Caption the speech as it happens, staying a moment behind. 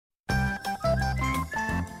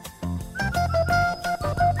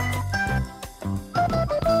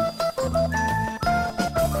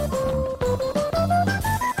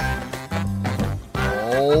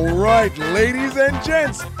right, ladies and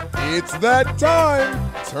gents, it's that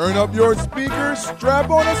time. Turn up your speakers, strap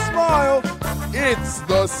on a smile. It's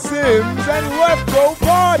the Sims and Lefko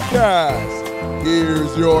podcast.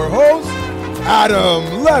 Here's your host,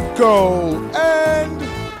 Adam Lefko and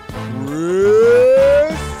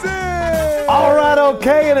Chris Sims. All right,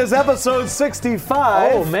 okay, it is episode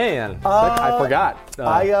 65. Oh, man. I forgot.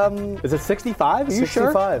 Is it 65? Are you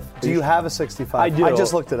 65. sure? Do you have a 65? I do. I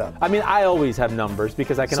just looked it up. I mean, I always have numbers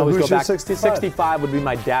because I can So always who's go your back. 65? 65 would be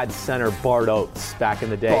my dad's center, Bart Oates, back in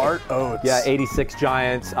the day. Bart Oates. Yeah, 86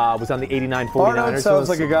 Giants. Was on the 89 49ers. Bart Oates sounds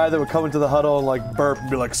like a guy that would come into the huddle and like burp and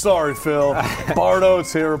be like, "Sorry, Phil. Bart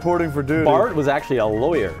Oates here reporting for duty." Bart was actually a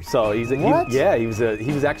lawyer, so he's What? he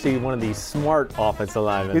was actually one of the smart offensive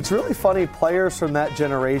linemen. It's really funny. Players from that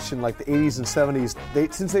generation, like the 80s and 70s,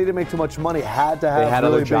 since they didn't make too much money, had to have had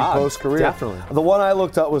really other big jobs. post-career. Definitely. The one I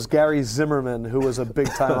looked up was Gary Zimmerman, who was a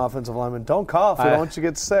big-time offensive lineman. Don't cough. We don't want you to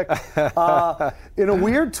get sick. In a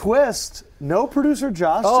weird twist, no producer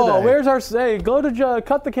Josh today. Where's our say? Go to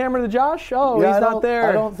cut the camera to Josh. Oh, Yeah, he's not there.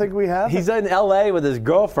 I don't think we have. He's in L.A. with his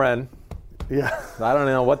girlfriend. Yeah. I don't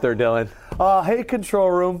know what they're doing. Hey, control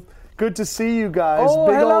room. Good to see you guys. Oh,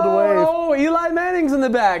 Big hello. old wave. Oh, Eli Manning's in the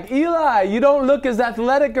back. Eli, you don't look as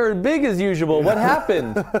athletic or big as usual. What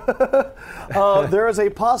happened? There is a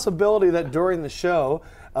possibility that during the show,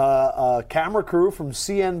 a camera crew from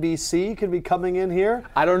CNBC could be coming in here.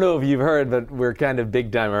 I don't know if you've heard, but we're kind of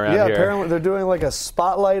big time around Yeah, here. apparently they're doing like a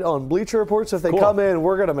spotlight on Bleacher Reports. If they Cool. come in,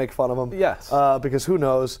 we're going to make fun of them. Yes. Because who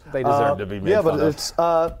knows? They deserve to be made Yeah, fun but of. it's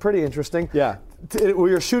pretty interesting. Yeah.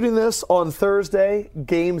 We are shooting this on Thursday.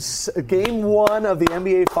 Game 1 of the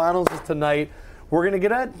NBA Finals is tonight. We're going to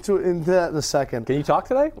get into that in a second. Can you talk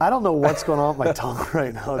today? I don't know what's going on with my tongue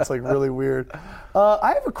right now. It's like really weird.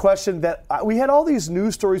 I have a question that we had all these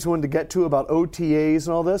news stories we wanted to get to about OTAs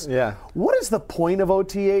and all this. Yeah. What is the point of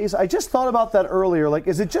OTAs? I just thought about that earlier. Like,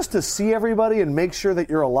 is it just to see everybody and make sure that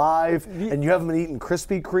you're alive and you haven't been eating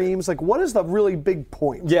Krispy Kremes? Like, what is the really big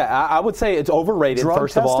point? Yeah, I would say it's overrated, Drug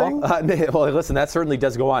first testing? of all. Well, listen, that certainly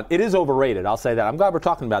does go on. It is overrated, I'll say that. I'm glad we're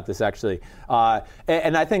talking about this, actually.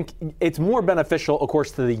 And I think it's more beneficial, of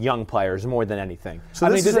course, to the young players more than anything. So I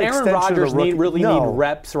this mean, is does an Aaron extension of the Rodgers rookie- need No.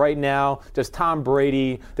 reps right now? Does Tom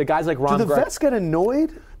Brady, the guys like Ron Do the vets get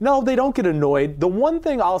annoyed? No, they don't get annoyed. The one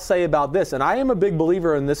thing I'll say about this, and I am a big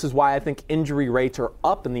believer, and this is why I think injury rates are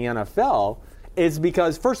up in the NFL, is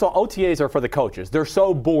because, first of all, OTAs are for the coaches. They're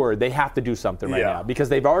so bored, they have to do something right now because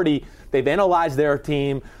they've analyzed their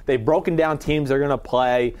team. They've broken down teams they're going to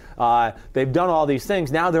play. They've done all these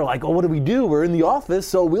things. Now they're like, oh, what do? We're in the office,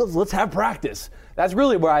 so let's have practice. That's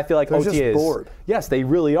really where I feel like They're OTAs. just bored. Yes, they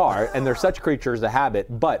really are, and they're such creatures of habit.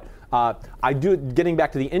 But getting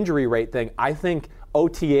back to the injury rate thing, I think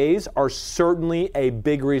OTAs are certainly a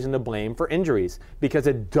big reason to blame for injuries because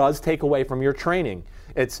it does take away from your training.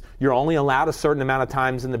 You're only allowed a certain amount of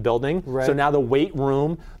times in the building. Right. So now the weight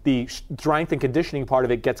room, the strength and conditioning part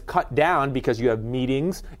of it gets cut down because you have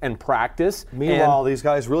meetings and practice. Meanwhile, these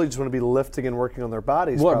guys really just want to be lifting and working on their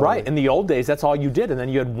bodies. Well, probably. right. In the old days, that's all you did, and then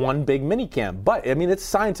you had one big mini camp. But, I mean, it's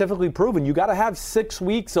scientifically proven. You got to have 6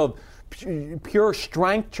 weeks of pure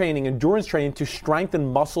strength training, endurance training to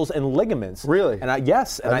strengthen muscles and ligaments. Really? And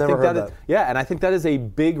yes. And I've I never think heard that. Yeah, and I think that is a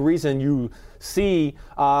big reason you see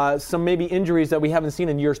some maybe injuries that we haven't seen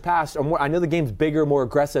in years past. Or more, I know the game's bigger, more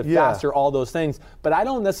aggressive, faster, all those things. But I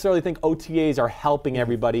don't necessarily think OTAs are helping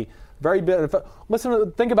everybody. Very big.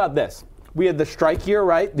 Listen, think about this. We had the strike year,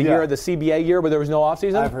 right? The year of the CBA year where there was no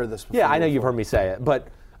offseason. I've heard this before. Yeah, I know you've heard me say it. But,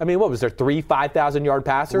 I mean, what was there, 3 5,000-yard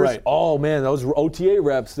passers? Right. Oh, man, those were OTA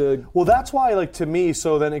reps. Well, that's why, like, to me,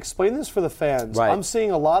 so then explain this for the fans. Right. I'm seeing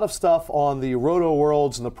a lot of stuff on the Roto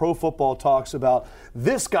Worlds and the Pro Football Talks about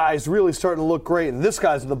this guy's really starting to look great, and this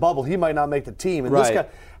guy's in the bubble. He might not make the team. And this Right. guy.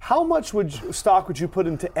 How much stock would you put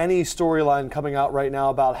into any storyline coming out right now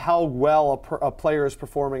about how well a player is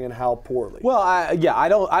performing and how poorly? Well,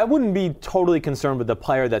 I wouldn't be totally concerned with the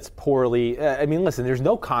player that's poorly. I mean, listen, there's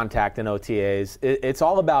no contact in OTAs. It's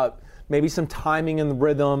all about maybe some timing and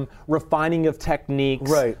rhythm, refining of techniques,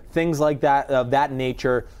 right. Things like that of that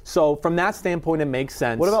nature. So from that standpoint, it makes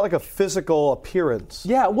sense. What about like a physical appearance?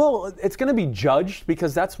 Yeah, well, it's going to be judged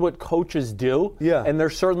because that's what coaches do. Yeah. And they're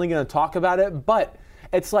certainly going to talk about it. But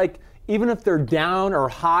it's like, even if they're down or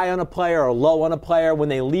high on a player or low on a player, when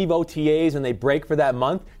they leave OTAs and they break for that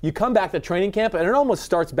month, you come back to training camp and it almost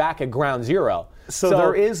starts back at ground zero. So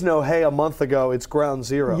there is no, hey, a month ago, it's ground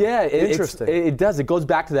zero. Yeah, interesting. It does. It goes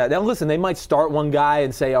back to that. Now, listen, they might start one guy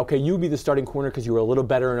and say, okay, you be the starting corner because you were a little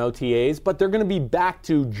better in OTAs, but they're going to be back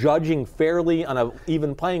to judging fairly on an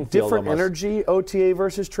even playing field. Different energy, OTA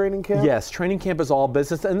versus training camp? Yes, training camp is all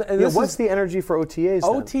business. And what's the energy for OTAs then?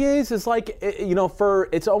 OTAs is like,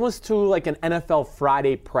 it's almost to like an NFL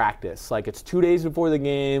Friday practice. Like it's 2 days before the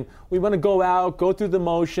game. We want to go out, go through the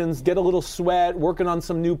motions, get a little sweat, working on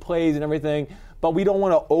some new plays and everything. But we don't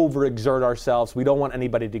want to overexert ourselves. We don't want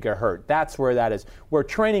anybody to get hurt. That's where that is. Where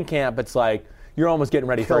training camp, it's like you're almost getting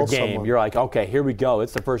ready for a game. Someone. You're like, okay, here we go.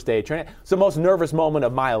 It's the first day of training. It's the most nervous moment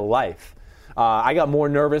of my life. I got more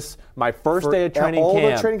nervous my first day of training camp. All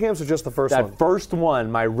the training camps or just the first one? That first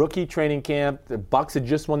one, my rookie training camp. The Bucs had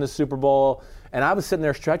just won the Super Bowl. And I was sitting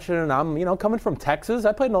there stretching, and I'm, coming from Texas.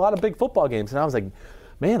 I played in a lot of big football games. And I was like,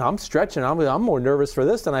 man, I'm stretching. I'm more nervous for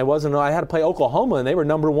this than I was. And I had to play Oklahoma, and they were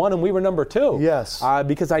number 1, and we were number 2. Yes.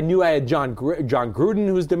 Because I knew I had John Gruden,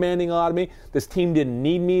 who was demanding a lot of me. This team didn't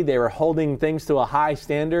need me. They were holding things to a high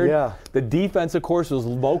standard. Yeah. The defense, of course, was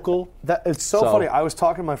local. It's so funny. I was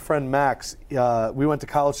talking to my friend Max. We went to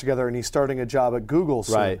college together, and he's starting a job at Google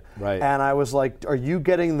soon. Right. And I was like, are you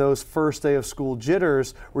getting those first day of school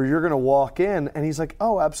jitters where you're going to walk in? And he's like,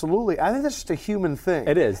 oh, absolutely. I think that's just a human thing.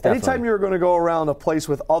 It is, definitely. Anytime you're going to go around a place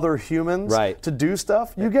with other humans to do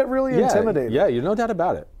stuff, you get really intimidated. Yeah, you no doubt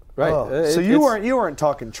about it. Right. Oh. So you weren't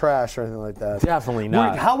talking trash or anything like that. Definitely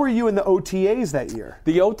not. How were you in the OTAs that year?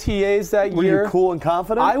 The OTAs that year. Were you cool and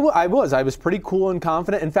confident? I was. I was pretty cool and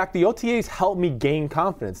confident. In fact, the OTAs helped me gain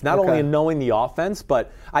confidence, not only in knowing the offense,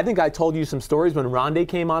 but I think I told you some stories when Rondé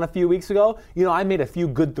came on a few weeks ago. I made a few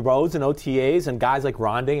good throws in OTAs, and guys like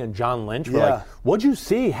Rondé and John Lynch were like, what'd you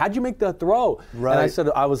see? How'd you make that throw? Right. And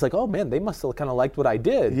I was like, oh, man, they must have kind of liked what I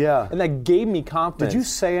did. Yeah. And that gave me confidence. Did you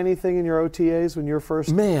say anything in your OTAs when you were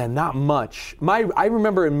first? Man, not much. I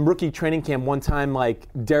remember in rookie training camp one time, like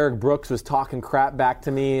Derek Brooks was talking crap back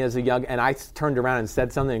to me as a young, and I turned around and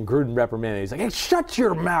said something, and Gruden reprimanded. He's like, "Hey, shut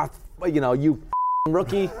your mouth, you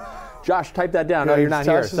rookie." Josh, type that down. No, you're not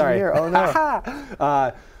here. Sorry. Here. Oh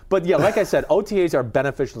no. But yeah, like I said, OTAs are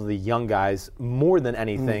beneficial to the young guys more than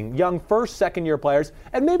anything. Young first, second-year players,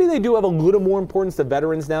 and maybe they do have a little more importance to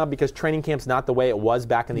veterans now because training camp's not the way it was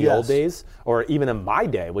back in the old days, or even in my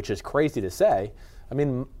day, which is crazy to say. I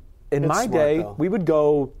mean. In my day, we would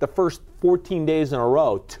go the first 14 days in a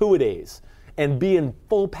row, 2-a-days, and be in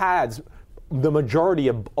full pads the majority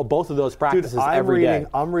of both of those practices every day.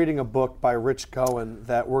 I'm reading a book by Rich Cohen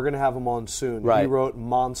that we're going to have him on soon. Right. He wrote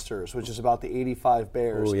Monsters, which is about the 85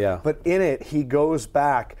 Bears. Ooh, yeah. But in it, he goes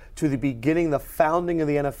back to the beginning, the founding of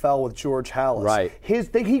the NFL with George Halas. Right.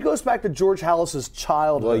 He goes back to George Halas's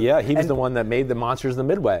childhood. Well, yeah, he was the one that made the Monsters of the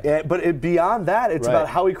Midway. Yeah, but beyond that, it's about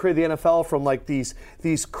how he created the NFL from like these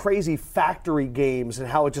crazy factory games and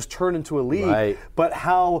how it just turned into a league. Right. But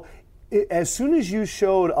how as soon as you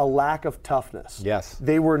showed a lack of toughness,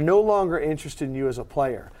 they were no longer interested in you as a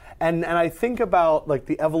player. And I think about like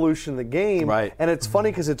the evolution of the game, and it's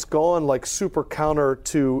funny because it's gone like super counter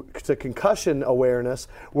to concussion awareness,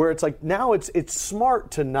 where it's like now it's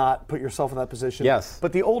smart to not put yourself in that position. Yes.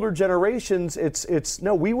 But the older generations, it's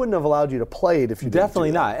no, we wouldn't have allowed you to play it if you definitely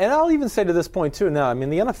didn't do that. not. And I'll even say to this point too. Now, I mean,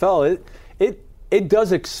 the NFL it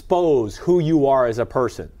does expose who you are as a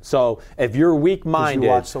person. So if you're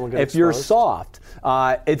weak-minded, if you're soft,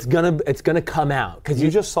 it's gonna come out. Because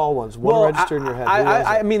you just saw one register in your head.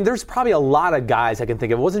 I mean, there's probably a lot of guys I can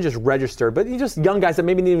think of. It wasn't just registered, but just young guys that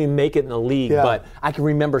maybe didn't even make it in the league. Yeah. But I can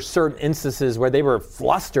remember certain instances where they were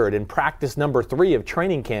flustered in practice number 3 of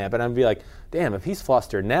training camp, and I'd be like, damn, if he's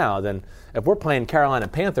flustered now, then if we're playing Carolina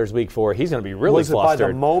Panthers week 4, he's going to be really flustered. Was it by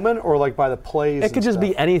the moment or like by the plays? It could just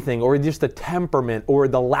be anything, or just the temperament, or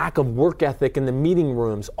the lack of work ethic in the meeting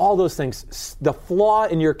rooms, all those things. The flaw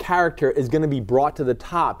in your character is going to be brought to the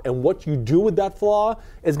top, and what you do with that flaw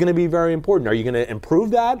is going to be very important. Are you going to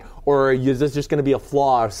improve that, or is this just going to be a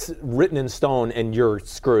flaw written in stone and you're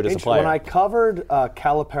screwed as a player? When I covered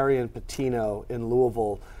Calipari and Pitino in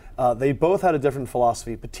Louisville, they both had a different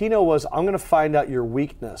philosophy. Pitino was, I'm going to find out your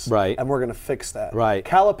weakness, and we're going to fix that. Right.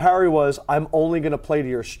 Calipari was, I'm only going to play to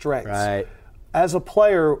your strengths. Right. As a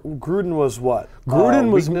player, Gruden was what?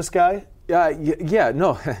 Gruden was weakness guy?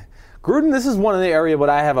 No. Gruden, this is one of the area where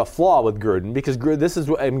I have a flaw with Gruden, because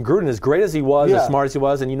Gruden, as great as he was, as smart as he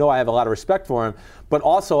was, and I have a lot of respect for him, but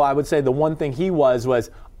also I would say the one thing he was,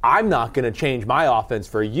 I'm not going to change my offense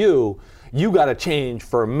for you. You got to change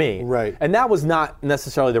for me. Right. And that was not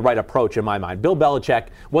necessarily the right approach in my mind. Bill Belichick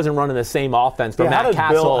wasn't running the same offense for Matt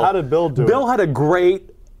Castle. How did Bill do it? Bill had a great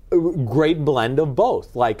great blend of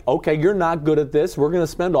both. Like, okay, you're not good at this. We're going to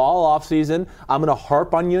spend all offseason. I'm going to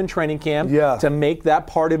harp on you in training camp to make that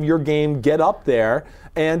part of your game get up there.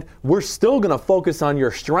 And we're still going to focus on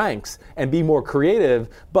your strengths and be more creative,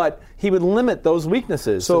 but he would limit those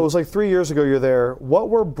weaknesses. So it was like 3 years ago you're there. What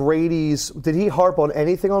were Brady's, did he harp on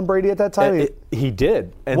anything on Brady at that time? He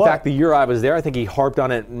did. In fact, the year I was there, I think he harped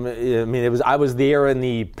on it. I mean, I was there in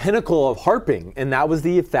the pinnacle of harping, and that was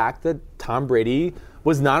the fact that Tom Brady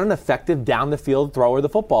was not an effective down-the-field thrower of the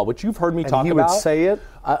football, which you've heard me talk about. And he would say it?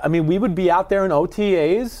 I mean, we would be out there in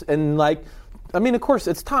OTAs, and of course,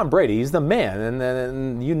 it's Tom Brady. He's the man, and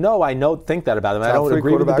I think that about him. I don't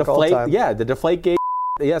agree with the deflate. Yeah, the deflate gate.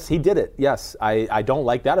 Yes, he did it. Yes, I don't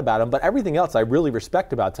like that about him, but everything else I really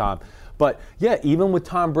respect about Tom. But yeah, even with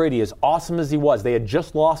Tom Brady, as awesome as he was, they had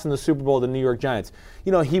just lost in the Super Bowl to the New York Giants.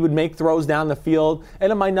 He would make throws down the field,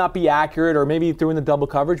 and it might not be accurate, or maybe he threw in the double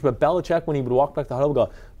coverage, but Belichick, when he would walk back to the huddle, would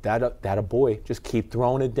go, that a boy, just keep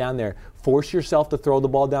throwing it down there. Force yourself to throw the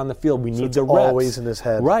ball down the field. We need the reps. Always in his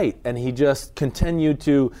head. Right, and he just continued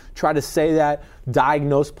to try to say that,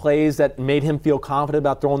 diagnose plays that made him feel confident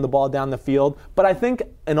about throwing the ball down the field. But I think,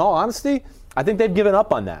 in all honesty, I think they've given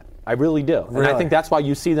up on that. I really do. Really? And I think that's why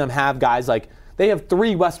you see them have guys like, they have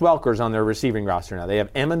 3 Wes Welkers on their receiving roster now. They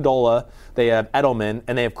have Amendola, they have Edelman,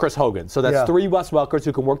 and they have Chris Hogan. So that's 3 Wes Welkers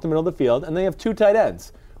who can work the middle of the field, and they have 2 tight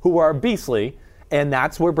ends who are beastly, and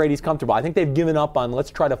that's where Brady's comfortable. I think they've given up on,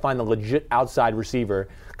 let's try to find a legit outside receiver,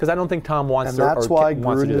 because I don't think Tom wants to. And that's why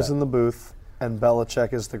Gruden is in the booth and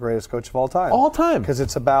Belichick is the greatest coach of all time. All time. Because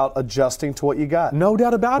it's about adjusting to what you got. No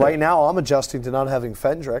doubt about it. Right now, I'm adjusting to not having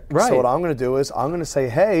Fendrick. Right. So what I'm going to do is I'm going to say,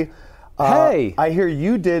 hey, I hear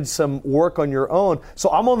you did some work on your own.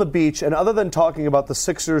 So I'm on the beach, and other than talking about the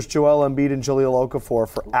Sixers, Joel Embiid, and Jahlil Okafor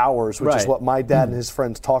for hours, which is what my dad and his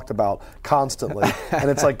friends talked about constantly, and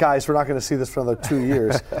it's like, guys, we're not going to see this for another 2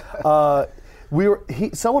 years.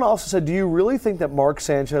 Someone also said, do you really think that Mark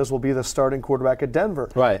Sanchez will be the starting quarterback at Denver?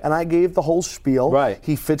 Right. And I gave the whole spiel. Right.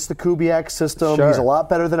 He fits the Kubiak system. Sure. He's a lot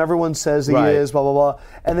better than everyone says he is, blah, blah, blah.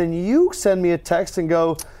 And then you send me a text and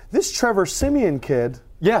go, this Trevor Siemian kid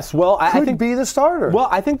could be the starter. Well,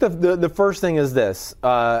 I think the first thing is this. First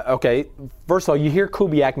of all, you hear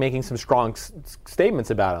Kubiak making some strong statements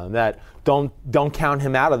about him that don't count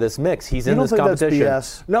him out of this mix. He's in this competition.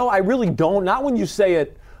 That's BS? No, I really don't. Not when you say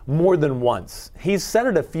it more than once. He's said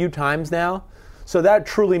it a few times now, so that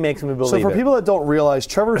truly makes me believe it. So for it. people that don't realize,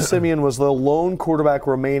 Trevor Siemian was the lone quarterback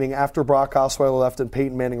remaining after Brock Osweiler left and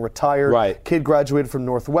Peyton Manning retired. Right. Kid graduated from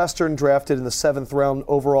Northwestern, drafted in the 7th round,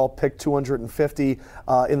 overall pick 250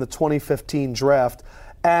 in the 2015 draft.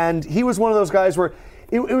 And he was one of those guys where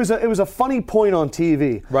it was a funny point on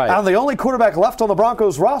TV. Right. And the only quarterback left on the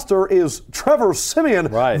Broncos roster is Trevor Siemian.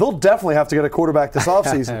 Right. They'll definitely have to get a quarterback this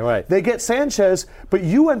offseason. Right. They get Sanchez, but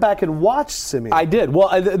you went back and watched Siemian. I did.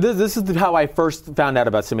 Well, this is how I first found out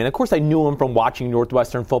about Siemian. Of course, I knew him from watching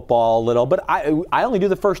Northwestern football a little, but I only do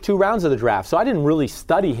the first 2 rounds of the draft, so I didn't really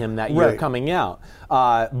study him that year coming out.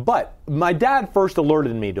 But my dad first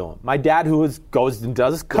alerted me to him. My dad, who goes and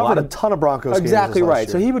does covered a ton of Broncos games. Exactly right.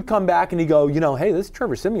 Year. So he would come back and he'd go, hey, this is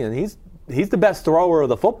Trevor Siemian. He's the best thrower of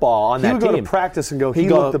the football on that team. He would go to practice and go, he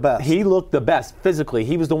looked the best. He looked the best physically.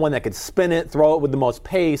 He was the one that could spin it, throw it with the most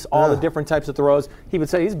pace, all the different types of throws. He would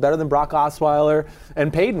say he's better than Brock Osweiler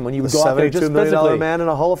and Peyton when you would go out there just physically. $72 million man and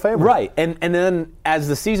a Hall of Famer. Right. And then as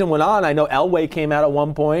the season went on, I know Elway came out at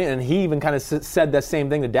one point, and he even kind of said that same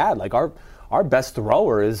thing to Dad, like our best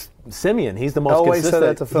thrower is Siemian. He's the most consistent. Said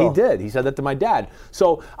that to Phil. He did. He said that to my dad.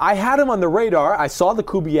 So I had him on the radar. I saw the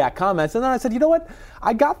Kubiak comments, and then I said, you know what?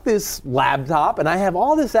 I got this laptop, and I have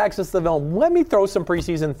all this access to the film. Let me throw some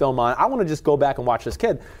preseason film on. I want to just go back and watch this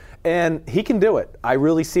kid. And he can do it. I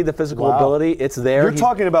really see the physical ability. It's there. You're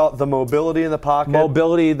talking about the mobility in the pocket.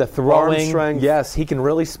 Mobility, the throwing. Arm strength. Yes, he can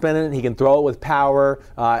really spin it. He can throw it with power.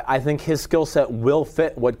 I think his skill set will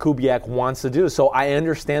fit what Kubiak wants to do. So I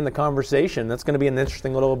understand the conversation. That's going to be an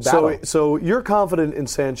interesting little battle. So you're confident in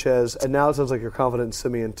Sanchez, and now it sounds like you're confident in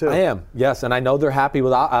Siemian too. I am, yes. And I know they're happy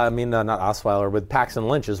with, not Osweiler, with Paxton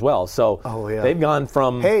Lynch as well. So they've gone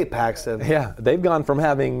from... Hey, Paxton. Yeah, they've gone from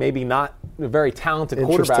having maybe not a very talented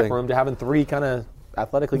quarterback room to having 3 kind of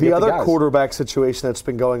athletically gifted guys. The other quarterback situation that's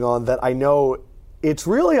been going on that I know it's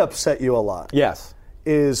really upset you a lot. Yes.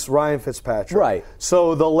 Is Ryan Fitzpatrick. Right.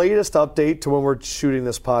 So the latest update to when we're shooting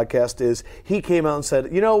this podcast is he came out and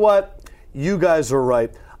said, you know what? You guys are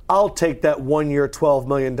right. I'll take that 1-year, $12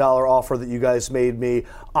 million offer that you guys made me.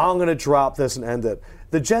 I'm going to drop this and end it.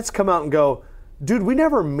 The Jets come out and go, dude, we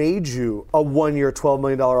never made you a 1-year, $12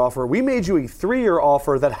 million offer. We made you a 3-year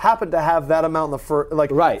offer that happened to have that amount in the first,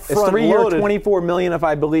 right. It's 3-year, $24 million, if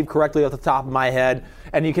I believe correctly off the top of my head,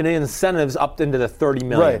 and you can incentives up into the $30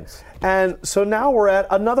 million. Right. And so now we're at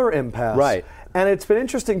another impasse. Right. And it's been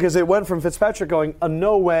interesting because it went from Fitzpatrick going,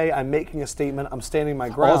 no way, I'm making a statement, I'm standing my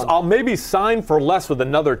ground. I'll maybe sign for less with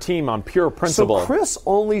another team on pure principle. So Chris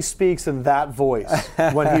only speaks in that voice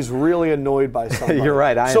when he's really annoyed by somebody. You're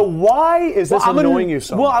right. So why is this annoying you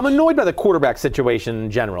so much? Well, I'm annoyed by the quarterback situation in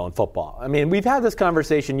general in football. I mean, we've had this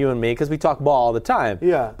conversation, you and me, because we talk ball all the time.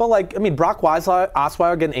 Yeah. But, Brock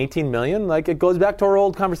Osweiler getting $18 million, it goes back to our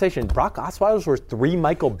old conversation. Brock Osweiler's worth 3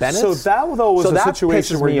 Michael Bennett's. So that, though, was a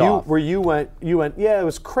situation where you went, yeah, it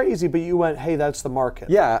was crazy, but you went, hey, that's the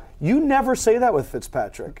market. Yeah. You never say that with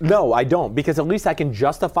Fitzpatrick. No, I don't, because at least I can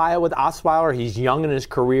justify it with Osweiler. He's young in his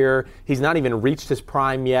career. He's not even reached his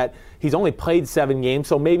prime yet. He's only played 7 games,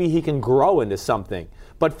 so maybe he can grow into something.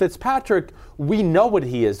 But Fitzpatrick, we know what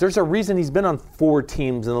he is. There's a reason he's been on 4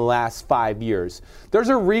 teams in the last 5 years. There's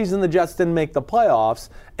a reason the Jets didn't make the playoffs.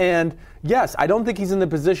 And yes, I don't think he's in the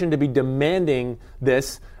position to be demanding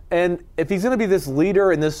this. And if he's going to be this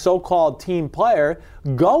leader and this so-called team player,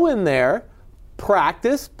 go in there,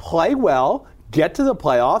 practice, play well, get to the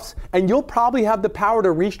playoffs, and you'll probably have the power to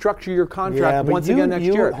restructure your contract once again next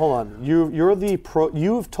year. Hold on. You're the pro.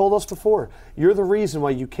 You've told us before. You're the reason why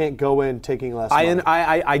you can't go in taking less money.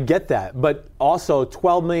 I get that, but also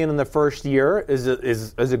 $12 million in the first year is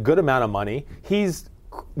a good amount of money.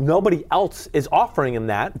 Nobody else is offering him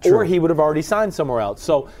that, or he would have already signed somewhere else.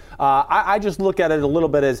 So I just look at it a little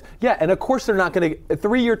bit as, and of course they're not going to,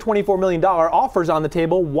 3-year, $24 million offers on the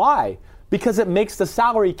table. Why? Because it makes the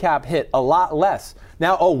salary cap hit a lot less.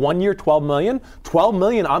 Now, 1 year, $12 million? $12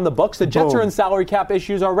 million on the books. The Jets are in salary cap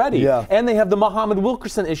issues already. Yeah. And they have the Muhammad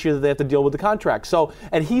Wilkerson issue that they have to deal with the contract. So,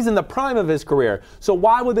 and he's in the prime of his career. So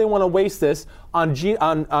why would they want to waste this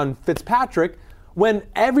on Fitzpatrick when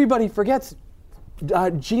everybody forgets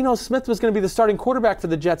Geno Smith was going to be the starting quarterback for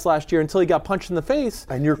the Jets last year until he got punched in the face.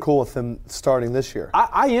 And you're cool with him starting this year?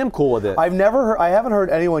 I am cool with it. I haven't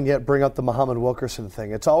heard anyone yet bring up the Muhammad Wilkerson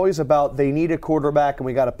thing. It's always about they need a quarterback and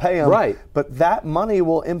we got to pay him. Right. But that money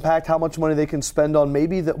will impact how much money they can spend on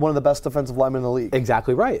maybe one of the best defensive linemen in the league.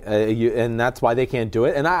 Exactly right. And that's why they can't do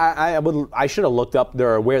it. And I should have looked up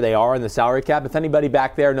where they are in the salary cap. If anybody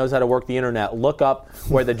back there knows how to work the internet, look up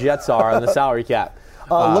where the Jets are on the salary cap.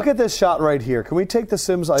 Look at this shot right here. Can we take the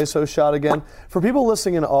Sims ISO shot again? For people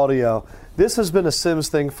listening in audio, this has been a Sims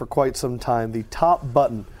thing for quite some time. The top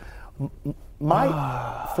button. My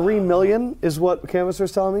 $3 million is what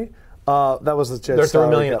Canvasser's telling me. That was the Jets. They're $3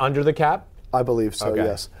 million under the cap? I believe so,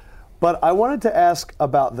 yes. But I wanted to ask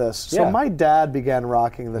about this. So my dad began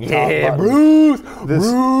rocking the top button.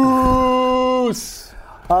 Bruce!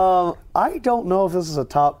 I don't know if this is a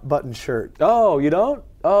top button shirt. Oh, you don't?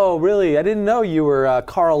 Oh, really? I didn't know you were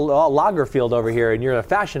Karl Lagerfeld over here, and you're a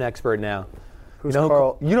fashion expert now. Who's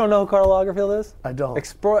Karl? You don't know who Karl Lagerfeld is? I don't.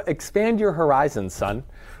 Expand your horizons, son.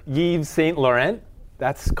 Yves Saint Laurent,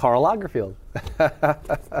 that's Karl Lagerfeld.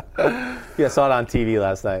 Yeah, I saw it on TV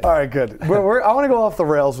last night. All right, good. I want to go off the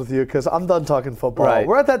rails with you because I'm done talking football. Right.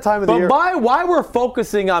 We're at that time of the year. But why we're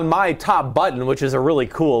focusing on my top button, which is a really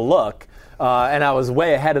cool look, and I was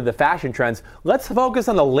way ahead of the fashion trends. Let's focus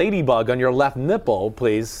on the ladybug on your left nipple,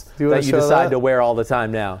 please, that you decide to wear all the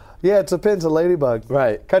time now. Yeah, it's a pin, it's a ladybug.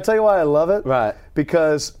 Right. Can I tell you why I love it? Right.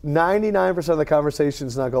 Because 99% of the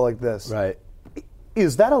conversations now go like this. Right.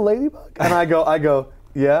 Is that a ladybug? And I go,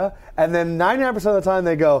 yeah. And then 99% of the time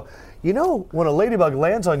they go, you know, when a ladybug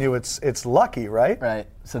lands on you, it's lucky, right? Right.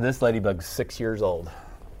 So this ladybug's 6 years old.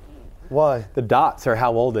 Why? The dots are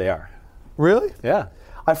how old they are. Really? Yeah.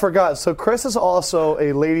 I forgot. So Chris is also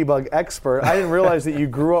a ladybug expert. I didn't realize that you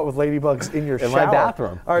grew up with ladybugs in your shower. In my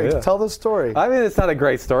bathroom. All right, tell the story. I mean, it's not a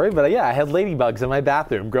great story, but I had ladybugs in my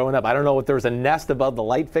bathroom growing up. I don't know if there was a nest above the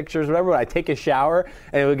light fixtures or whatever. I'd take a shower,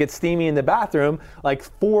 and it would get steamy in the bathroom. Like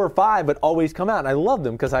 4 or 5 would always come out, and I loved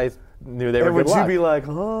them because I knew they were good luck. And would you be like,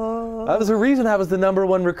 oh? That was the reason I was the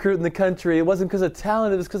 #1 recruit in the country. It wasn't because of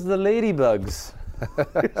talent. It was because of the ladybugs.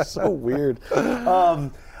 So weird.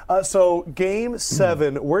 So Game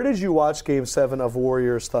 7, where did you watch Game 7 of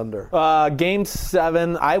Warriors Thunder? Game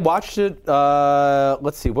 7, I watched it.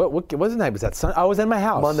 Let's see, what night was that? I was in my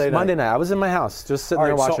house. Monday night. I was in my house, just sitting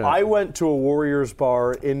there watching. So I went to a Warriors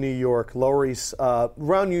bar in New York, Lower East,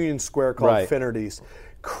 around Union Square, called Finnerty's.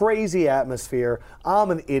 crazy atmosphere.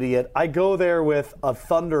 I'm an idiot. I go there with a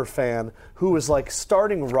Thunder fan who was like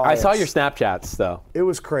starting riots. I saw your Snapchats, though. It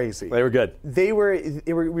was crazy. They were good. We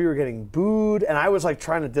were getting booed, and I was like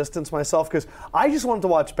trying to distance myself because I just wanted to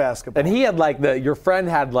watch basketball. And he had your friend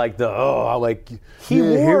had he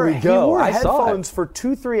wore I headphones for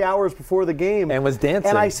 2-3 hours before the game and was dancing.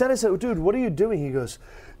 And I said, dude, what are you doing? He goes,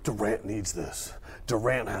 Durant needs this.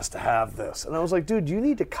 Durant has to have this. And I was like, dude, you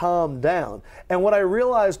need to calm down. And what I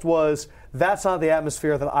realized was that's not the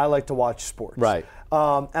atmosphere that I like to watch sports. Right.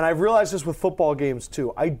 And I've realized this with football games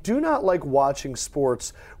too. I do not like watching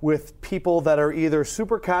sports with people that are either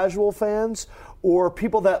super casual fans or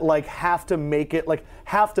people that like have to make it, like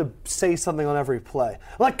have to say something on every play.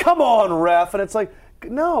 Like, come on, ref. And it's like,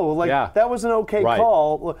 no, that was an okay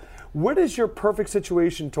call. What is your perfect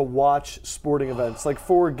situation to watch sporting events? Like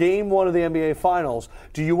for Game 1 of the NBA Finals,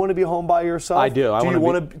 do you want to be home by yourself? I do.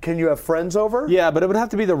 Can you have friends over? Yeah, but it would have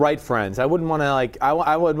to be the right friends. I wouldn't want to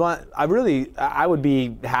I would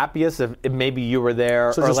be happiest if maybe you were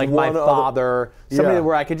there, or like my father, somebody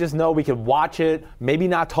where I could just know we could watch it, maybe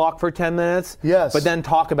not talk for 10 minutes, but then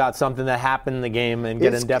talk about something that happened in the game and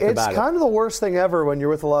get in depth about it. It's kind of the worst thing ever when you're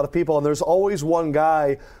with a lot of people, and there's always one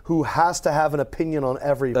guy who has to have an opinion on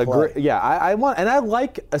every play. Yeah, I want, and I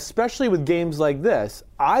like, especially with games like this,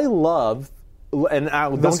 I love, and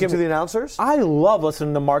don't give to the announcers. I love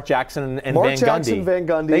listening to Mark Jackson and Mark Van Jackson, Gundy. Van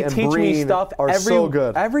Gundy, they and teach Breen me stuff are so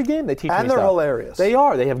good. Every game they teach me stuff. And they're hilarious. They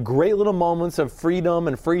are. They have great little moments of freedom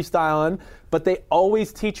and freestyling, but they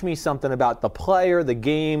always teach me something about the player, the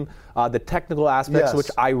game, the technical aspects,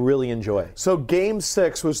 which I really enjoy. So Game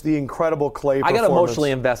 6 was the incredible Clay performance. I got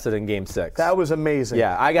emotionally invested in Game 6. That was amazing.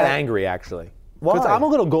 Yeah, I got angry, actually. Why? Because I'm a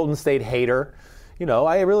little Golden State hater.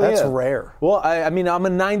 I really am. That's rare. Well, I mean, I'm a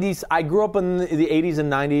 90s. I grew up in the 80s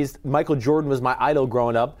and 90s. Michael Jordan was my idol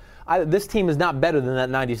growing up. This team is not better than that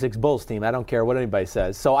 96 Bulls team. I don't care what anybody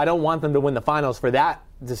says. So I don't want them to win the finals for that,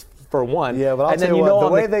 just for one. Yeah, but I'll tell you what,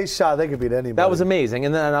 the way they shot, they could beat anybody. That was amazing.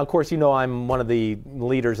 And then, of course, I'm one of the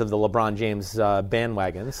leaders of the LeBron James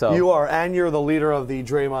bandwagon. So you are, and you're the leader of the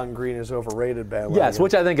Draymond Green is overrated bandwagon. Yes,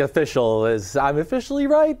 which I think I'm officially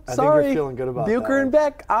right. Sorry. I think you're feeling good about Bucher that. and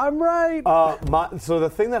Beck, I'm right. So the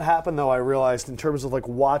thing that happened, though, I realized in terms of like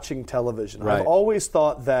watching television, I've always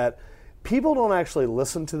thought that people don't actually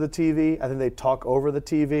listen to the TV. I think they talk over the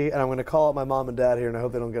TV. And I'm going to call out my mom and dad here, and I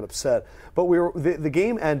hope they don't get upset. But the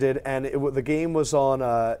game ended, and the game was on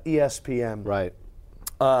ESPN. Right.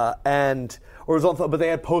 But they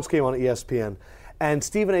had post game on ESPN, and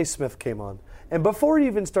Stephen A. Smith came on. And before he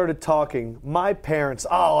even started talking, my parents,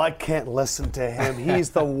 I can't listen to him. He's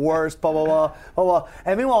the worst, blah, blah, blah, blah, blah.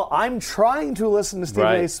 And meanwhile, I'm trying to listen to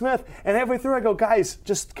Stephen A. Smith, and halfway through I go, guys,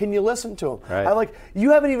 just can you listen to him? Right. I'm like,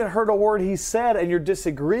 you haven't even heard a word he said, and you're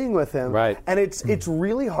disagreeing with him. Right. And it's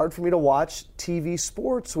really hard for me to watch TV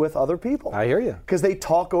sports with other people. I hear you. Because they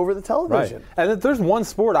talk over the television. Right. And there's one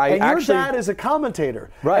sport your dad is a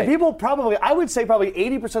commentator. Right. And people I would say probably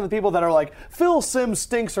 80% of the people that are like, Phil Simms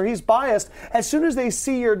stinks or he's biased, as soon as they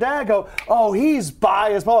see your dad go, he's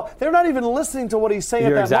biased, they're not even listening to what he's saying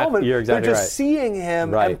at that moment. You're exactly They're just seeing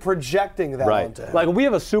him and projecting that onto him. Like we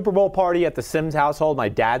have a Super Bowl party at the Simms household, my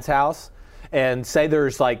dad's house, and say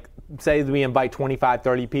we invite 25,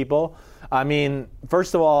 30 people. I mean,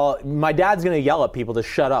 first of all, my dad's going to yell at people to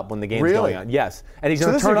shut up when the game's going on. Yes, and he's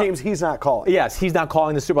going to turn up games he's not calling. Yes, he's not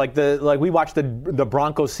calling the Super. Like we watched the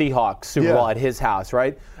Broncos Seahawks Super Bowl at his house,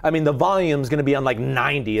 right? I mean, the volume's going to be on like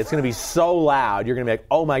 90. It's going to be so loud. You're going to be like,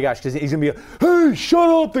 oh my gosh, because he's going to be like, hey, shut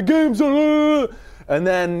up, the game's on. And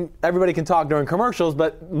then everybody can talk during commercials,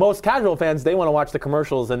 but most casual fans, they want to watch the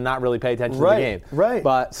commercials and not really pay attention to the game. Right.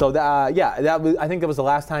 But so I think that was the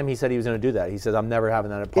last time he said he was going to do that. He says, I'm never having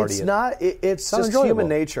that at a party. It's just enjoyable. Human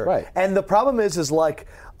nature. Right. And the problem is like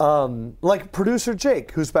producer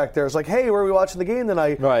Jake, who's back there, is like, hey, where are we watching the game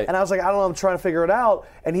tonight? Right. And I was like, I don't know, I'm trying to figure it out.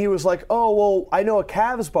 And he was like, oh, well, I know a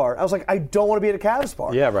Cavs bar. I was like, I don't want to be at a Cavs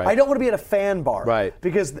bar. Yeah, right. I don't want to be at a fan bar. Right.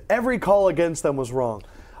 Because every call against them was wrong.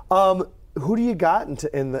 Who do you got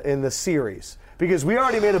in the series? Because we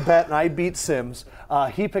already made a bet, and I beat Simms.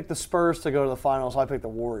 He picked the Spurs to go to the finals. I picked the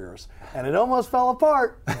Warriors. And it almost fell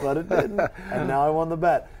apart, but it didn't. And now I won the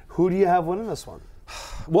bet. Who do you have winning this one?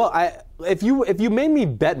 Well, if you made me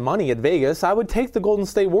bet money at Vegas, I would take the Golden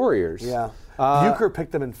State Warriors. Yeah. Bucher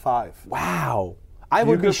picked them in 5. Wow. I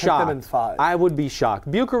would be shocked. Them in 5. I would be shocked.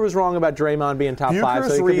 Bucher was wrong about Draymond being top 5,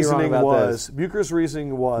 so he could be wrong about this. Bucher's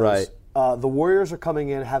reasoning was, the Warriors are coming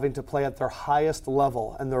in having to play at their highest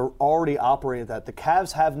level, and they're already operating at that. The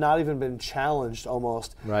Cavs have not even been challenged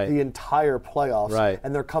almost the entire playoffs,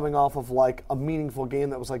 and they're coming off of like a meaningful game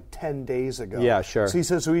that was like 10 days ago. Yeah, sure. So he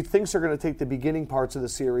says he thinks they're going to take the beginning parts of the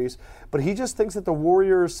series, but he just thinks that the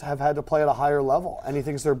Warriors have had to play at a higher level, and he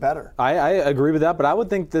thinks they're better. I agree with that, but I would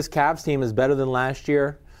think this Cavs team is better than last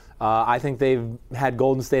year. I think they've had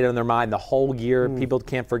Golden State on their mind the whole year. People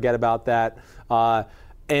can't forget about that.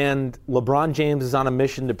 And LeBron James is on a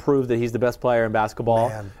mission to prove that he's the best player in basketball.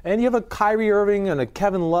 Man. And you have a Kyrie Irving and a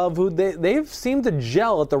Kevin Love who they've seemed to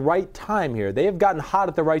gel at the right time here. They have gotten hot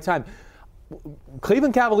at the right time.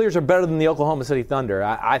 Cleveland Cavaliers are better than the Oklahoma City Thunder,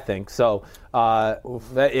 I think. So I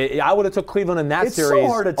would have took Cleveland in that series. It's so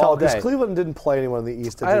hard to tell because Cleveland didn't play anyone in the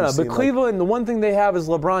East. I don't know, but Cleveland, the one thing they have is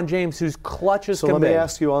LeBron James, whose clutches can be. So let me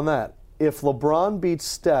ask you on that. If LeBron beats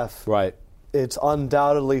Steph, it's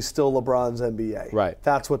undoubtedly still LeBron's NBA. Right.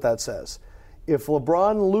 That's what that says. If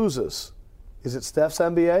LeBron loses, is it Steph's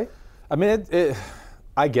NBA? I mean,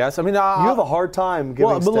 I guess. I mean, you have a hard time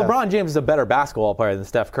giving Steph. LeBron James is a better basketball player than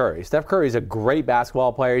Steph Curry. Steph Curry is a great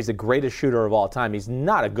basketball player. He's the greatest shooter of all time. He's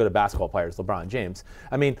not as good a basketball player as LeBron James.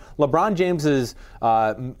 I mean, LeBron James is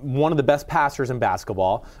one of the best passers in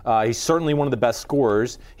basketball. He's certainly one of the best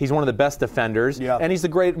scorers. He's one of the best defenders. Yeah. And he's the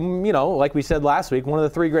great, like we said last week, one of the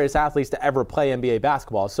 3 greatest athletes to ever play NBA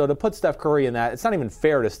basketball. So to put Steph Curry in that, it's not even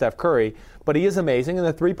fair to Steph Curry. But he is amazing, and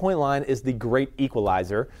the three-point line is the great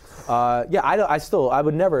equalizer. I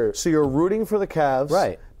would never. So you're rooting for the Cavs,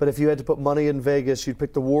 right? But if you had to put money in Vegas, you'd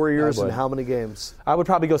pick the Warriors. In how many games? I would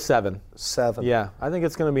probably go 7. 7. Yeah, I think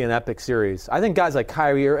it's going to be an epic series. I think guys like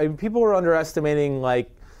Kyrie, people are underestimating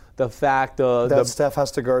the fact that Steph has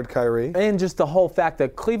to guard Kyrie, and just the whole fact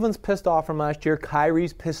that Cleveland's pissed off from last year.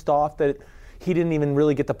 Kyrie's pissed off that he didn't even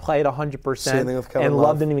really get to play at 100%, and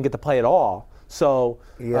Love didn't even get to play at all. So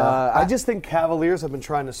I just think Cavaliers have been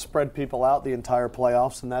trying to spread people out the entire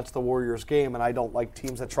playoffs, and that's the Warriors' game. And I don't like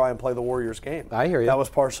teams that try and play the Warriors' game. I hear you. That was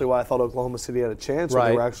partially why I thought Oklahoma City had a chance. When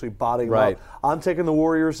they were actually botting them up. I'm taking the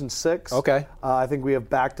Warriors in 6. Okay. I think we have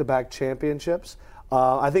back-to-back championships.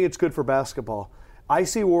 I think it's good for basketball. I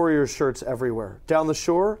see Warriors shirts everywhere. Down the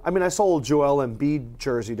shore, I mean, I saw a Joel Embiid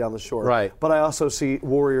jersey down the shore. Right. But I also see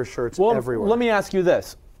Warriors shirts everywhere. Let me ask you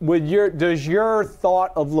this. Does your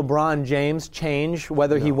thought of LeBron James change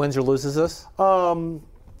whether he wins or loses this?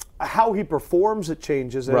 How he performs, it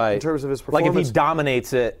changes in terms of his performance. Like if he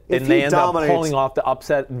dominates it and they end up pulling off the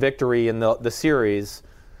upset victory in the series,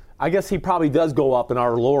 I guess he probably does go up in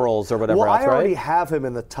our laurels or whatever else, right? Well, I already have him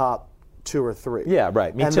in the top 2 or 3. Yeah,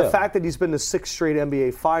 right. Me too. And the fact that he's been to 6 straight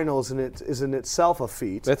NBA Finals is in itself a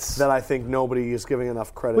feat that I think nobody is giving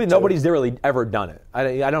enough credit to. Nobody's really ever done it.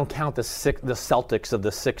 I don't count the Celtics of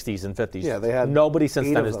the 60s and 50s. Yeah, they had nobody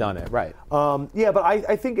since then has done it. Right. But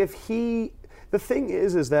I think the thing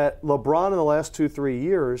is that LeBron in the last 2-3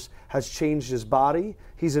 years has changed his body.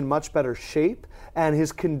 He's in much better shape. And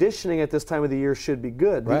his conditioning at this time of the year should be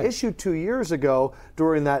good. The issue 2 years ago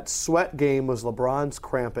during that sweat game was LeBron's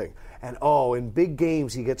cramping. And, in big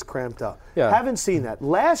games, he gets cramped up. Yeah. Haven't seen that.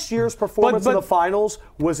 Last year's performance in the finals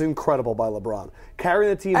was incredible by LeBron. Carrying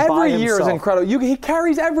the team by himself. Every year is incredible. He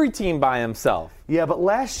carries every team by himself. Yeah, but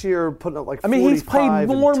last year, putting up 45 he's played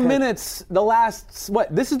more minutes the last,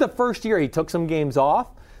 this is the first year he took some games off.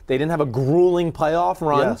 They didn't have a grueling playoff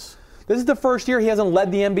run. Yes. This is the first year he hasn't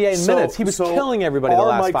led the NBA in minutes. He was killing everybody the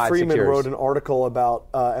last 5-6 years. Mike Freeman wrote an article about,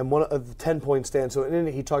 and one of the 10-point stand. So in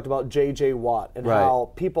it, he talked about J.J. Watt and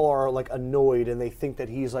how people are annoyed and they think that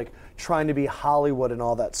he's trying to be Hollywood and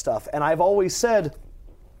all that stuff. And I've always said,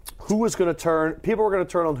 people were going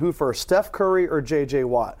to turn on who first, Steph Curry or J.J.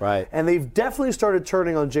 Watt. Right. And they've definitely started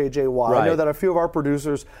turning on J.J. Watt. Right. I know that a few of our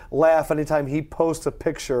producers laugh anytime he posts a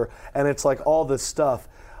picture and it's all this stuff.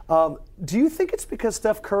 Do you think it's because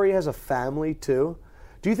Steph Curry has a family too?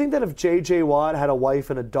 Do you think that if J.J. Watt had a wife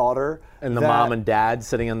and a daughter, and the mom and dad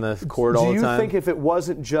sitting in the court all the time, do you think if it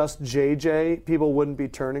wasn't just J.J., people wouldn't be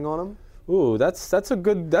turning on him? Ooh, that's a very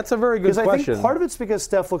good question. Because I think part of it's because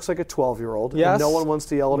Steph looks like a 12-year-old, and no one wants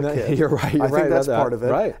to yell at a kid. You're right. I think that's part of it.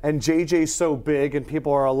 Right. And JJ's so big, and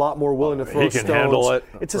people are a lot more willing to throw stones. He can handle it.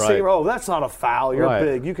 It's the same. Oh, that's not a foul. You're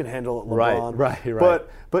big. You can handle it, LeBron. Right.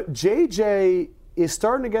 But JJ is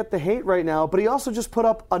starting to get the hate right now, but he also just put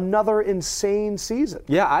up another insane season.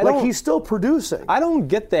 Yeah, he's still producing. I don't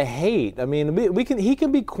get the hate. I mean, he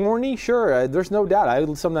can be corny, sure. There's no doubt.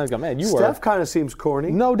 I sometimes go, man, Steph kind of seems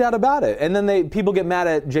corny. No doubt about it. And then people get mad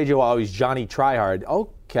at JJ. Oh, he's Johnny Tryhard.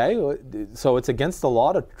 Okay, so it's against the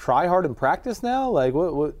law to try hard in practice now?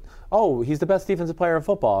 oh, he's the best defensive player in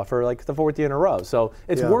football for like the 4th year in a row. So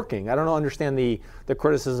it's working. I don't understand the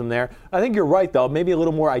criticism there. I think you're right, though. Maybe a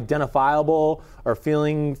little more identifiable or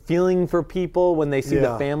feeling for people when they see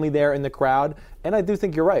the family there in the crowd. And I do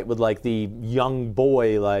think you're right with like the young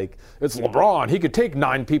boy, like it's LeBron. He could take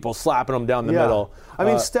 9 people slapping him down the middle. I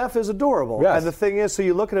mean, Steph is adorable. Yes. And the thing is, so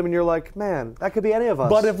you look at him and you're like, man, that could be any of us.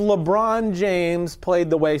 But if LeBron James played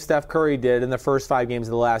the way Steph Curry did in the first 5 games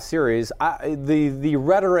of the last series, the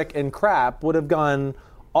rhetoric and crap would have gone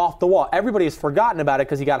off the wall. Everybody has forgotten about it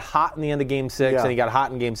because he got hot in the end of Game 6 and he got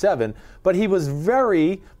hot in Game 7. But he was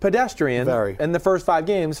very pedestrian in the first 5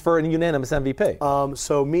 games for a unanimous MVP.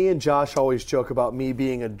 So me and Josh always joke about me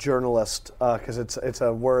being a journalist because it's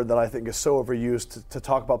a word that I think is so overused to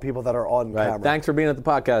talk about people that are on camera. Thanks for being at the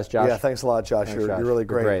podcast, Josh. Yeah, thanks a lot, Josh. You're really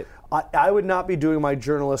great. I would not be doing my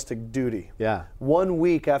journalistic duty 1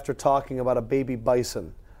 week after talking about a baby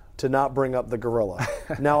bison to not bring up the gorilla.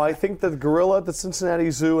 Now, I think the gorilla at the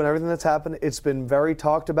Cincinnati Zoo and everything that's happened, it's been very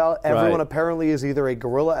talked about. Everyone apparently is either a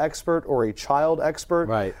gorilla expert or a child expert.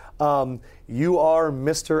 Right. You are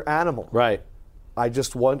Mr. Animal. Right. I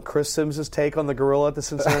just want Chris Sims' take on the gorilla at the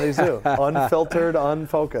Cincinnati Zoo. Unfiltered,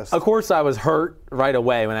 unfocused. Of course, I was hurt right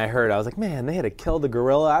away when I heard. I was like, man, they had to kill the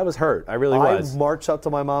gorilla. I was hurt. I really was. I marched up to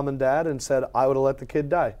my mom and dad and said I would have let the kid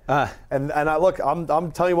die. And I look, I'm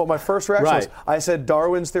telling you what my first reaction was. I said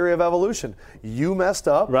Darwin's theory of evolution. You messed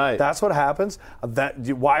up. Right. That's what happens.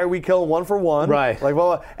 Why are we killing one for one? Right. Like,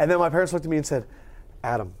 well, and then my parents looked at me and said,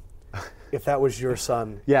 Adam, if that was your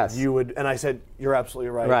son, you would. And I said, you're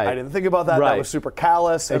absolutely right. I didn't think about that. That was super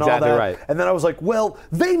callous and all that. Right. And then I was like, well,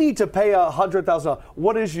 they need to pay $100,000.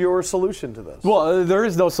 What is your solution to this? Well, there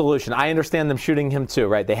is no solution. I understand them shooting him too,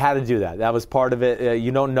 right? They had to do that. That was part of it.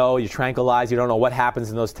 You don't know. You tranquilize. You don't know what happens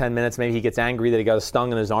in those 10 minutes. Maybe he gets angry that he got a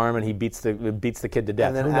stung in his arm and he beats the kid to death.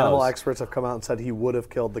 And then animal experts have come out and said he would have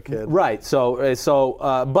killed the kid. Right.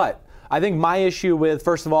 But I think my issue with,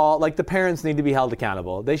 first of all, like the parents need to be held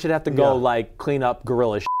accountable. They should have to go like clean up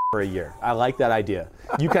gorilla for a year. I like that idea.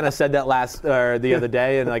 You kind of said that the other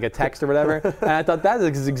day in like a text or whatever, and I thought that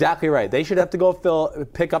is exactly right. They should have to go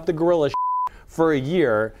pick up the gorilla for a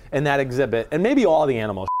year in that exhibit, and maybe all the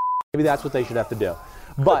animal. Maybe that's what they should have to do.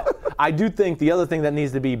 But I do think the other thing that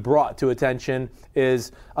needs to be brought to attention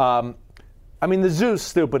is, the zoo's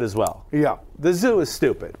stupid as well. Yeah. The zoo is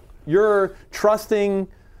stupid. You're trusting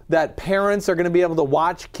that parents are going to be able to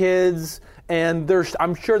watch kids, and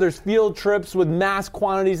I'm sure there's field trips with mass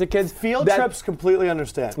quantities of kids. Field trips, completely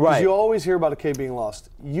understand. Because you always hear about a kid being lost.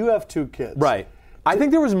 You have 2 kids. Right. I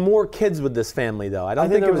think there was more kids with this family, though. I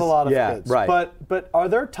think there was a lot of kids. Right. But are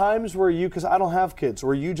there times where because I don't have kids,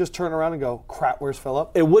 where you just turn around and go, crap, where's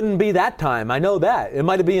Philip? It wouldn't be that time. I know that. It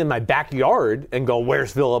might have been in my backyard and go,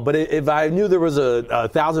 where's Philip? But if I knew there was a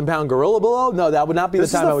 1,000-pound gorilla below, no, that would not be the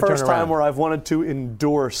time I would turn around. This is the first time where I've wanted to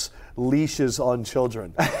endorse leashes on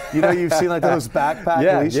children. You've seen like those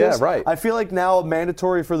backpack leashes? Yeah, right. I feel like now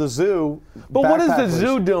mandatory for the zoo. But what is the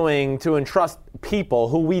zoo doing to entrust people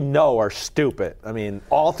who we know are stupid? I mean,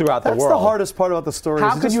 all throughout the world. That's the hardest part about the story.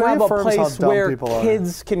 How could you have a place where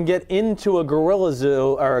kids can get into a gorilla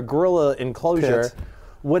zoo or a gorilla enclosure?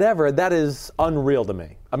 Whatever, that is unreal to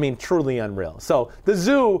me. I mean, truly unreal. So the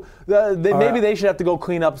zoo, maybe they should have to go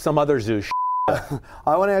clean up some other zoo.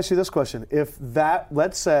 I want to ask you this question. If that,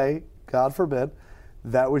 let's say, God forbid,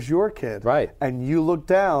 that was your kid. Right. And you look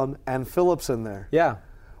down and Philip's in there. Yeah.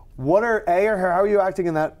 How are you acting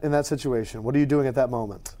in that situation? What are you doing at that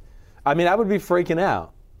moment? I mean, I would be freaking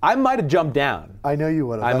out. I might have jumped down. I know you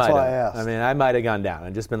would have. That's why I asked. I mean, I might have gone down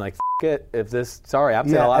and just been like, it. I'm saying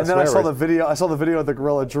a lot of swear words. I saw the video of the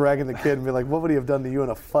gorilla dragging the kid and be like, what would he have done to you in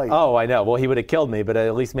a fight? Oh, I know. Well, he would have killed me, but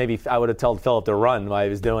at least maybe I would have told Philip to run while he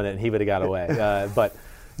was doing it and he would have got away. But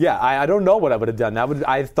yeah, I don't know what I would have done.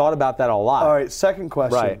 I've thought about that a lot. All right, second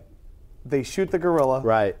question. Right. They shoot the gorilla.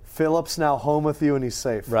 Right. Philip's now home with you and he's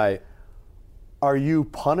safe. Right. Are you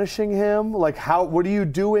punishing him? Like, what are you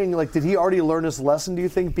doing? Like, did he already learn his lesson, do you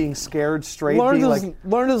think, being scared straight?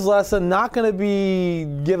 Learned his lesson. Not going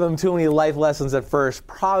to give him too many life lessons at first.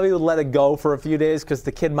 Probably would let it go for a few days because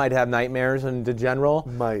the kid might have nightmares in general.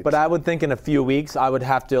 Might. But I would think in a few weeks I would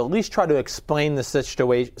have to at least try to explain the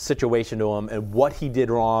situation to him and what he did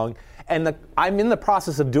wrong. And I'm in the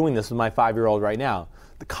process of doing this with my 5-year-old right now.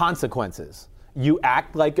 The consequences. You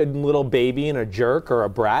act like a little baby and a jerk or a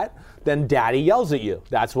brat, then daddy yells at you.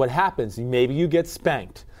 That's what happens. Maybe you get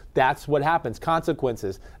spanked. That's what happens.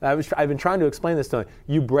 Consequences. And I've been trying to explain this to him.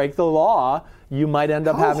 You break the law, you might end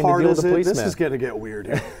up having to deal with a policeman. This is going to get weird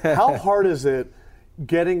here. How hard is it?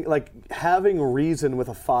 having reason with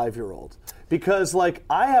a 5-year-old. Because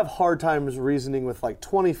I have hard times reasoning with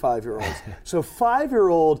 25-year-olds. So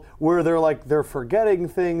 5-year-old where they're forgetting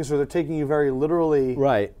things or they're taking you very literally.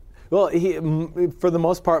 Right. Well, for the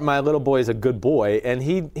most part, my little boy is a good boy, and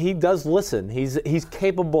he does listen. He's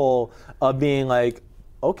capable of being like,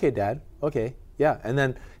 okay, Dad, okay, yeah, and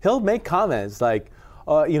then he'll make comments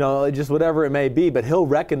just whatever it may be, but he'll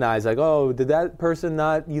recognize oh, did that person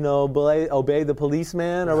not obey the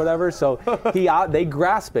policeman or whatever? So they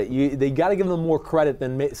grasp it. They got to give them more credit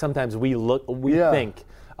than sometimes we think.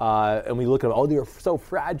 And we look at them, they're so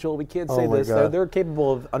fragile, we can't say this. They're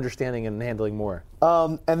capable of understanding and handling more.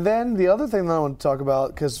 And then the other thing that I want to talk about,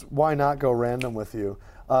 because why not go random with you?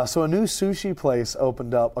 So a new sushi place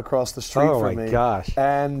opened up across the street from me. Oh my gosh.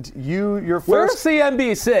 And your first... Where's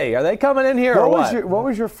CNBC? Are they coming in here or what? What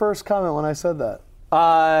was your first comment when I said that?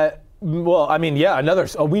 Well, we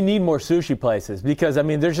need more sushi places because,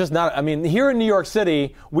 there's just not, here in New York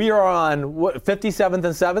City, we are on 57th and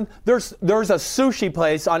 7th. There's a sushi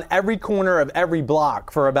place on every corner of every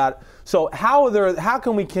block so how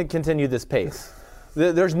can we continue this pace?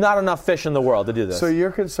 There's not enough fish in the world to do this. So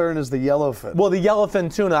your concern is the yellowfin? Well, the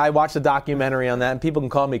yellowfin tuna, I watched a documentary on that, and people can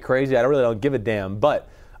call me crazy. I really don't give a damn. But,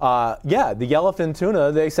 the yellowfin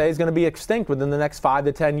tuna, they say, is going to be extinct within the next 5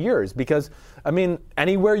 to 10 years because,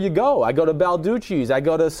 anywhere you go, I go to Balducci's, I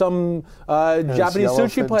go to some Japanese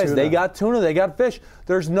sushi place, tuna. They got tuna, they got fish.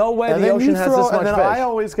 There's no way the ocean has this much fish. And then I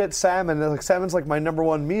always get salmon. Salmon's my number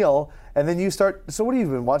one meal. And then you start. So what have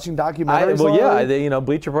you been watching documentaries?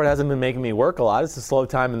 Bleacher Report hasn't been making me work a lot. It's a slow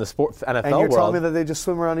time in the NFL world. And you're telling me that they just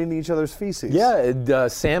swim around eating each other's feces. Yeah,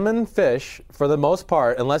 salmon, fish, for the most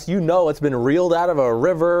part, unless it's been reeled out of a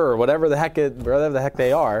river or whatever the heck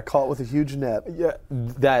they are, caught with a huge net. Yeah,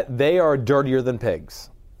 that they are dirtier than pigs.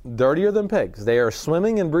 Dirtier than pigs. They are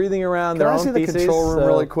swimming and breathing around their own feces. Can I see the control room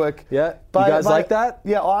really quick? Yeah. You guys like that?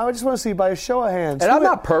 Yeah. Well, I just want to see by a show of hands. And I'm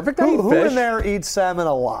not perfect. I eat fish. Who in there eats salmon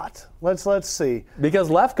a lot? Let's see. Because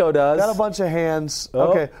Lefko does. Got a bunch of hands. Oh.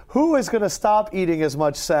 Okay. Who is going to stop eating as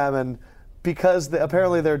much salmon because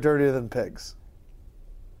apparently they're dirtier than pigs?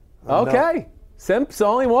 Okay. No. Simp's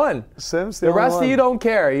only one. Simp's the rest of you don't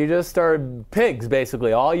care. You just are pigs,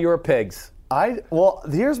 basically. All you are pigs.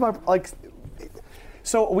 Here's my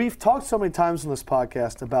So we've talked so many times on this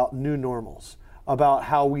podcast about new normals, about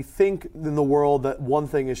how we think in the world that one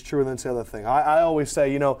thing is true and then it's the other thing. I always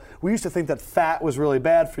say, we used to think that fat was really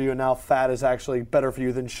bad for you, and now fat is actually better for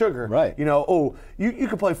you than sugar. Right. You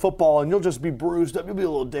can play football and you'll just be bruised up, you'll be a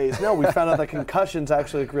little dazed. No, we found out that concussions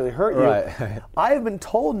actually really hurt you. Right. I have been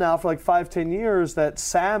told now for 5-10 years that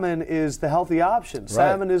salmon is the healthy option.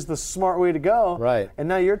 Salmon is the smart way to go. Right. And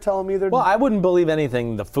now you're telling me Well, I wouldn't believe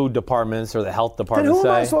anything the food departments or the health departments say.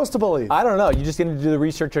 Then who am I supposed to believe? I don't know. You just get to do the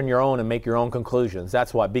research on your own and make your own conclusions.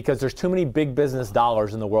 That's why, because there's too many big business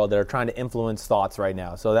dollars in the world that are trying to influence thoughts right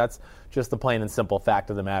now. So that's just the plain and simple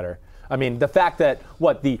fact of the matter. The fact that,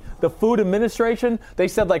 the Food Administration, they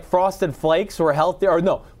said Frosted Flakes were healthier, or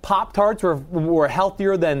no, Pop-Tarts were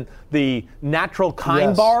healthier than the natural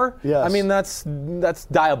kind bar. Yes. That's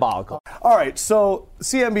diabolical. All right, so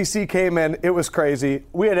CNBC came in. It was crazy.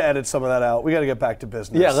 We had to edit some of that out. We got to get back to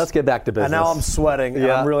business. Yeah, let's get back to business. And now I'm sweating,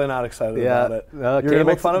 and I'm really not excited about it. You're going to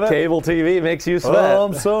make fun of it? Cable TV makes you sweat. Oh,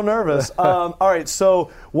 I'm so nervous. All right,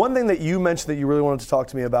 so one thing that you mentioned that you really wanted to talk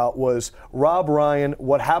to me about was Rob Ryan,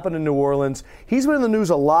 what happened in New Orleans. He's been in the news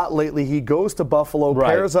a lot lately. He goes to Buffalo,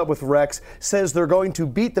 pairs up with Rex, says they're going to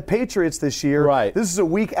beat the Patriots this year. Right. This is a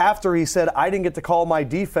week after he said, I didn't get to call my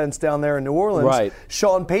defense down there in New Orleans. Right.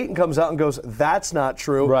 Sean Payton comes out and goes, that's not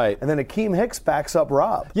true. Right. And then Akeem Hicks backs up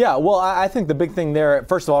Rob. Yeah, well, I think the big thing there,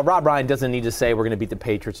 first of all, Rob Ryan doesn't need to say we're going to beat the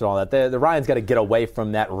Patriots and all that. The Ryans got to get away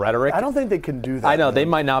from that rhetoric. I don't think they can do that. I know, they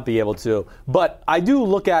might not be able to. But I do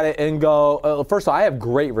look at it and go, first of all, I have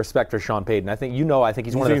great respect for Sean Payton. I think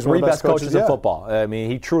he's one of the three best coaches in football.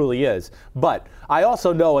 He truly is. But I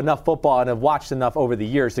also know enough football and have watched enough over the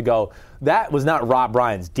years to go, that was not Rob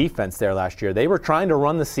Ryan's defense there last year. They were trying to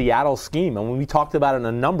run the Seattle scheme. And when we talked about it in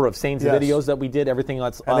a number of Saints videos that we did, everything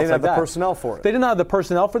else and they didn't like have the personnel for it. They didn't have the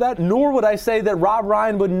personnel for that, nor would I say that Rob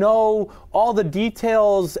Ryan would know all the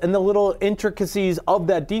details and the little intricacies of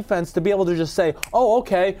that defense to be able to just say, oh,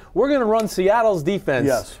 okay, we're going to run Seattle's defense.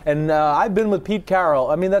 Yes. And I've been with Pete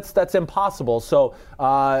Carroll. That's impossible. So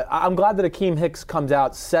I'm glad that Akeem Hicks comes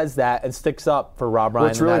out, says that, and sticks up for Rob Ryan.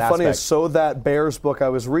 What's really funny is that Bears book I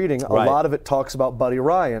was reading, a lot of it talks about Buddy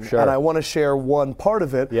Ryan. Sure. And I want to share one part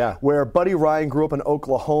of it where Buddy Ryan grew up in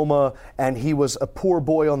Oklahoma, and he was a poor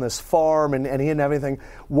boy on this farm, and he didn't have anything.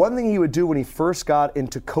 One thing he would do when he first got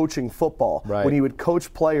into coaching football, when he would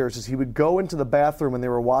coach players, is he would go into the bathroom when they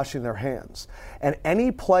were washing their hands. And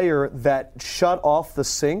any player that shut off the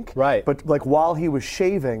sink, but like while he was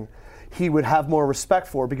shaving, he would have more respect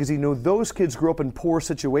for, because he knew those kids grew up in poor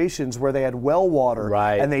situations where they had well water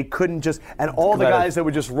and they couldn't just, and all the guys that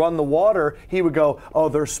would just run the water, he would go, oh,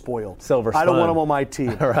 they're spoiled. Silver I don't spoon. want them on my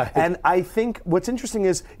team. And I think what's interesting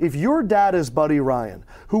is if your dad is Buddy Ryan,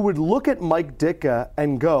 who would look at Mike Ditka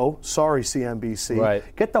and go, sorry, CNBC,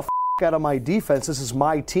 get the out of my defense. This is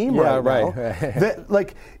my team now.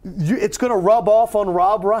 It's going to rub off on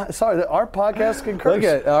Rob Ryan. Sorry, our podcast can curse. Look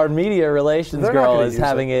at our media relations girl is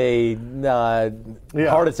having a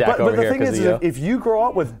heart attack over here. But the thing is, if you grow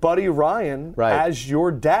up with Buddy Ryan as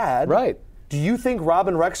your dad, do you think Rob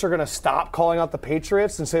and Rex are going to stop calling out the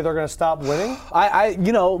Patriots and say they're going to stop winning?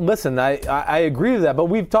 Listen, I agree with that, but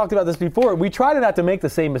we've talked about this before. We try not to make the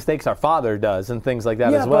same mistakes our father does and things like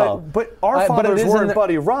that as well. But our fathers weren't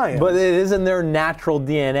Buddy Ryan. But it is in their natural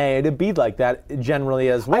DNA to be like that generally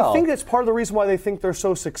as well. I think that's part of the reason why they think they're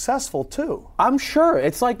so successful, too. I'm sure.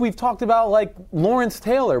 It's like we've talked about, like Lawrence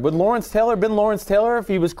Taylor. Would Lawrence Taylor been Lawrence Taylor if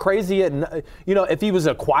he was crazy if he was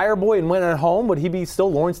a choir boy and went at home? Would he be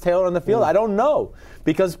still Lawrence Taylor on the field? I don't know,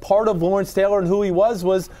 because part of Lawrence Taylor and who he was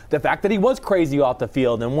the fact that he was crazy off the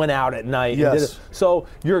field and went out at night. Yes. So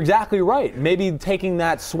you're exactly right. Maybe taking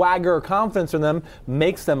that swagger or confidence from them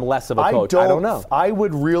makes them less of a coach. I don't know. I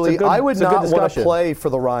would not want to play for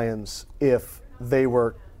the Ryans if they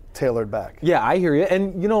were tailored back. Yeah, I hear you.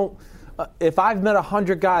 And, if I've met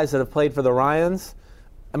 100 guys that have played for the Ryans,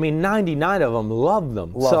 99 of them love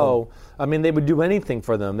them. They would do anything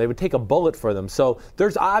for them. They would take a bullet for them. So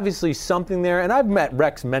there's obviously something there. And I've met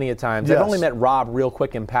Rex many a times. I've only met Rob real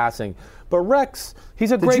quick in passing. But Rex,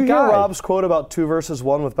 he's a great guy. Did you hear Rob's quote about 2 versus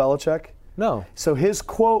 1 with Belichick? No. So his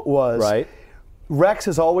quote was, Rex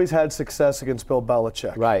has always had success against Bill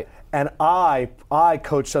Belichick. Right. And I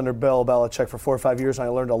coached under Bill Belichick for 4 or 5 years, and I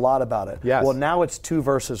learned a lot about it. Yes. Well, now it's 2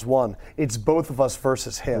 versus 1. It's both of us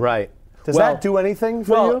versus him. Right. Does that do anything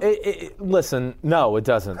for you? Listen, no, it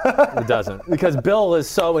doesn't. It doesn't. Because Bill is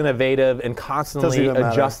so innovative and constantly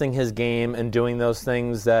adjusting his game and doing those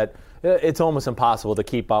things that it's almost impossible to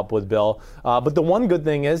keep up with Bill. But the one good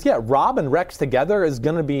thing is, Rob and Rex together is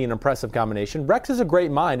going to be an impressive combination. Rex is a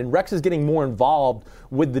great mind, and Rex is getting more involved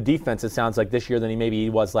with the defense, it sounds like, this year than he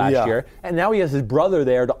was last year. And now he has his brother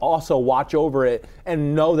there to also watch over it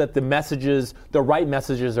and know that the right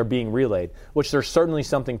messages are being relayed, which there's certainly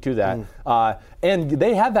something to that. And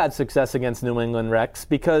they have had success against New England, Rex,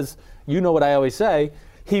 because you know what I always say,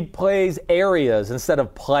 he plays areas instead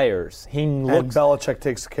of players. And Belichick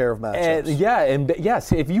takes care of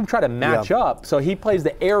matchups. If you try to match up, so he plays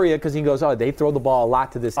the area because he goes, they throw the ball a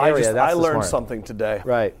lot to this area. I learned something today.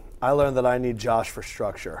 Right. I learned that I need Josh for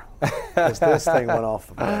structure because this thing went off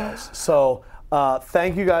the rails. So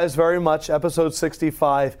thank you guys very much. Episode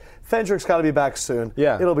 65. Fendrick's got to be back soon.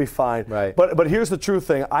 Yeah. It'll be fine. Right. But here's the true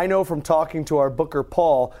thing. I know from talking to our booker,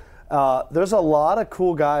 Paul, there's a lot of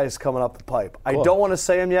cool guys coming up the pipe. Cool. I don't want to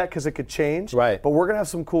say them yet because it could change. Right. But we're going to have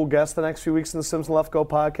some cool guests the next few weeks in the Sims and Left Go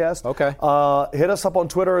podcast. Okay. Hit us up on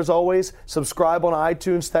Twitter as always. Subscribe on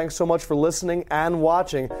iTunes. Thanks so much for listening and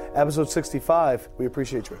watching episode 65. We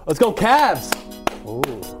appreciate you. Let's go Cavs!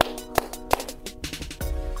 Ooh.